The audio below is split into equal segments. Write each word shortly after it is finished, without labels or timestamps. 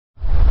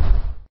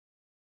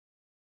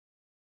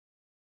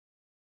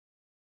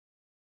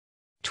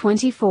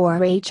24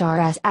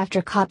 HRS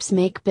after cops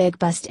make big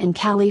bust in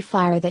Cali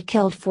fire that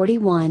killed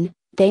 41,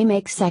 they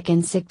make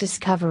second sick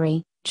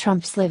discovery,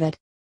 Trump's livid.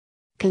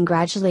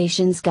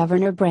 Congratulations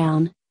Governor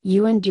Brown,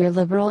 you and your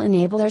liberal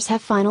enablers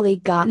have finally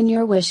gotten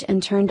your wish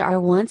and turned our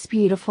once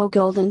beautiful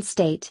golden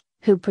state,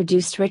 who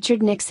produced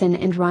Richard Nixon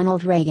and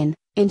Ronald Reagan,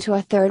 into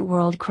a third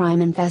world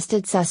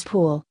crime-infested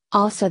cesspool.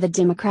 Also the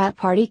Democrat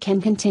Party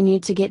can continue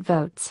to get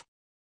votes.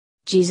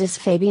 Jesus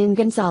Fabian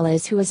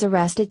Gonzalez, who was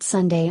arrested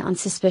Sunday on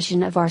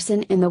suspicion of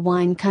arson in the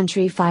wine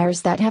country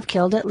fires that have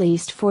killed at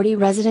least 40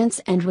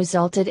 residents and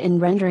resulted in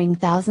rendering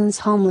thousands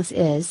homeless,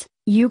 is,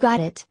 you got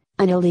it,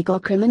 an illegal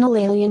criminal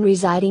alien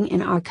residing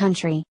in our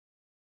country.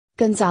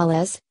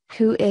 Gonzalez,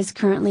 who is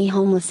currently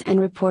homeless and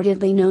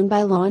reportedly known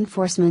by law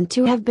enforcement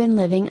to have been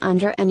living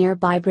under a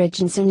nearby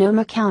bridge in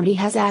Sonoma County,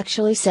 has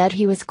actually said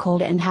he was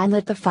cold and had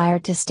lit the fire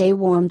to stay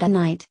warm that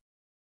night.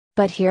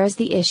 But here's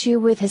the issue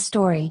with his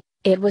story.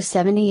 It was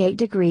 78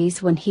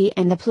 degrees when he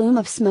and the plume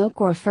of smoke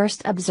were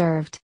first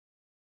observed.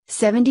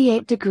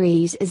 78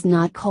 degrees is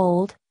not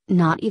cold,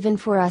 not even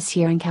for us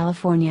here in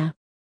California.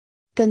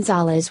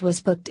 Gonzalez was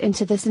booked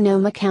into the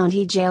Sonoma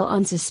County Jail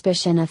on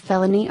suspicion of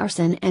felony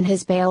arson and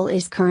his bail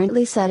is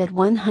currently set at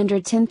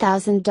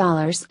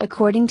 $110,000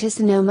 according to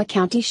Sonoma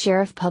County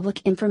Sheriff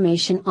Public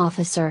Information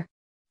Officer.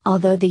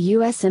 Although the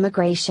U.S.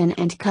 Immigration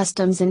and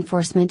Customs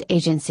Enforcement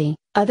Agency,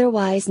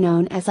 otherwise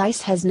known as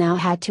ICE, has now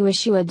had to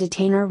issue a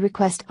detainer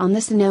request on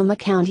the Sonoma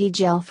County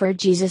Jail for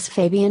Jesus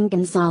Fabian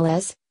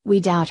Gonzalez, we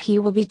doubt he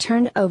will be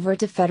turned over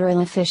to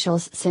federal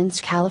officials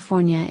since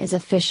California is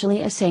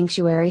officially a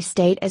sanctuary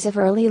state as of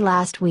early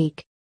last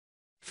week.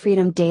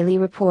 Freedom Daily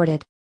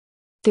reported.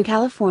 The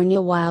California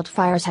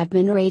wildfires have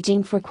been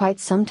raging for quite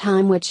some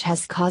time, which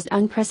has caused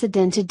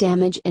unprecedented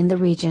damage in the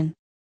region.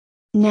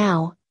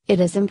 Now, it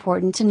is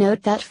important to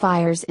note that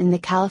fires in the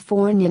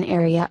Californian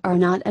area are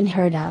not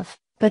unheard of,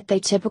 but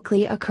they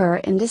typically occur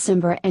in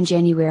December and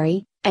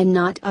January, and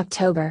not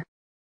October.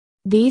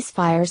 These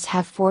fires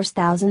have forced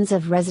thousands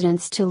of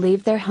residents to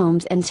leave their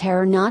homes in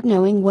terror, not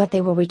knowing what they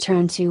will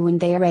return to when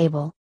they are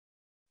able.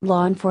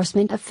 Law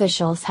enforcement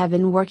officials have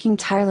been working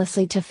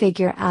tirelessly to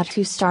figure out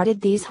who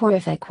started these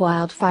horrific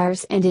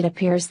wildfires, and it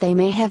appears they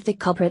may have the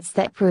culprits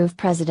that prove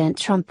President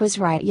Trump was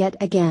right yet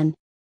again.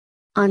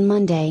 On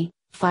Monday,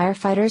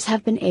 firefighters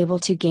have been able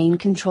to gain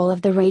control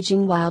of the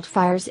raging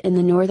wildfires in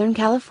the Northern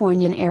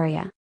Californian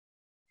area.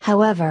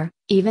 However,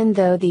 even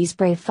though these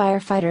brave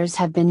firefighters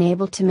have been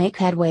able to make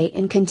headway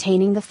in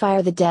containing the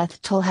fire, the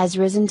death toll has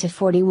risen to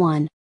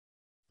 41.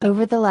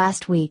 Over the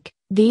last week,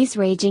 these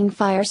raging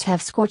fires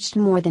have scorched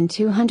more than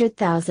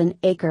 200,000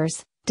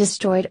 acres,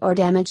 destroyed or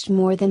damaged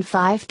more than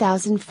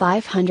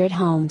 5,500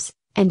 homes,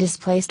 and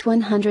displaced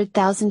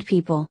 100,000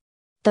 people.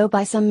 Though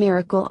by some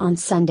miracle on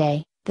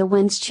Sunday, the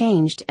winds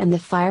changed and the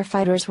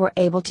firefighters were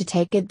able to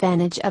take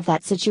advantage of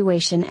that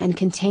situation and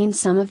contain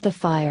some of the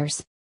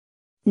fires.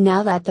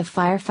 Now that the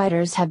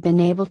firefighters have been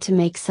able to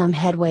make some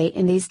headway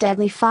in these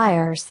deadly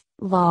fires,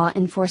 law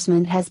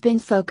enforcement has been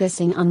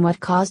focusing on what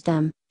caused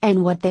them,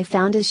 and what they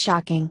found is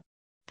shocking.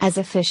 As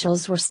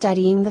officials were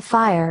studying the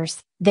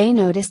fires, they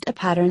noticed a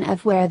pattern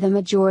of where the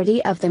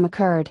majority of them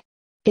occurred.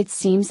 It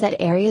seems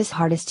that areas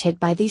hardest hit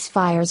by these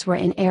fires were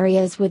in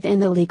areas within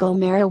the legal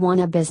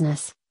marijuana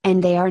business,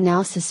 and they are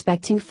now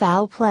suspecting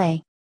foul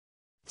play.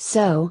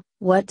 So,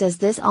 what does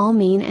this all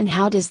mean, and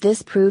how does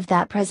this prove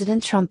that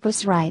President Trump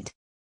was right?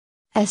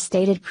 As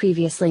stated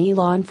previously,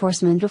 law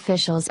enforcement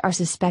officials are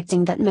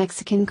suspecting that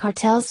Mexican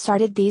cartels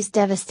started these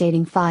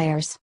devastating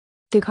fires.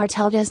 The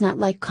cartel does not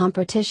like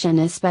competition,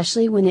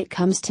 especially when it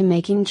comes to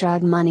making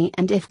drug money,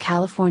 and if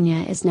California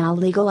is now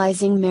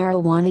legalizing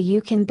marijuana,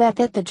 you can bet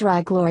that the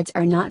drug lords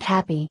are not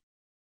happy.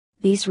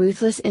 These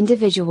ruthless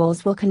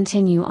individuals will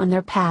continue on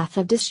their path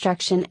of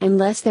destruction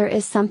unless there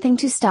is something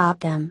to stop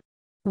them.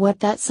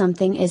 What that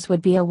something is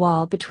would be a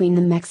wall between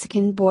the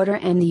Mexican border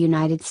and the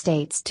United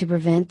States to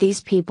prevent these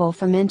people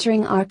from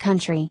entering our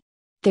country.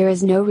 There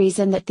is no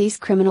reason that these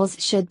criminals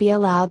should be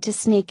allowed to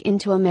sneak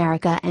into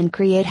America and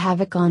create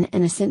havoc on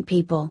innocent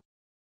people.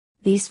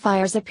 These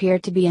fires appear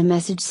to be a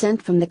message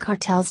sent from the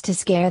cartels to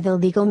scare the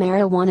legal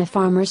marijuana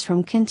farmers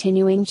from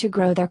continuing to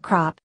grow their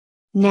crop.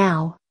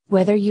 Now,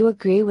 whether you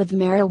agree with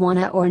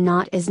marijuana or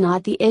not is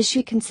not the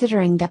issue,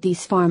 considering that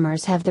these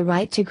farmers have the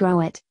right to grow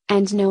it,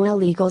 and no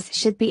illegals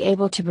should be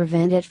able to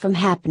prevent it from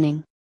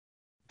happening.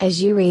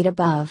 As you read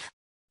above,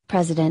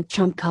 President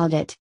Trump called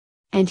it.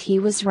 And he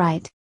was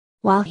right.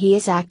 While he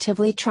is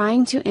actively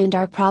trying to end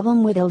our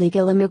problem with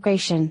illegal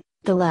immigration,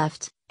 the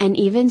left, and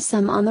even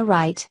some on the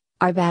right,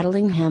 are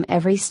battling him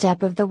every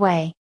step of the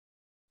way.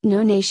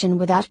 No nation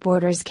without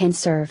borders can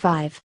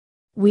survive.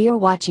 We are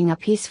watching a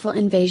peaceful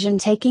invasion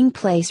taking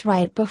place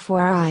right before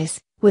our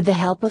eyes, with the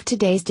help of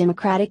today's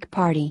Democratic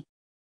Party.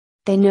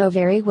 They know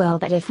very well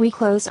that if we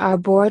close our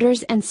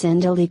borders and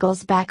send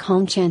illegals back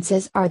home,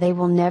 chances are they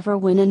will never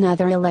win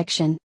another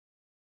election.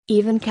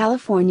 Even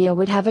California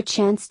would have a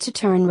chance to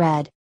turn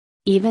red.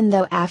 Even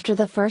though after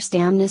the first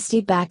amnesty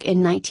back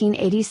in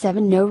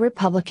 1987 no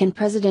Republican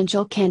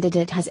presidential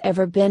candidate has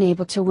ever been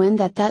able to win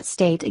that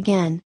state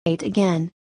again.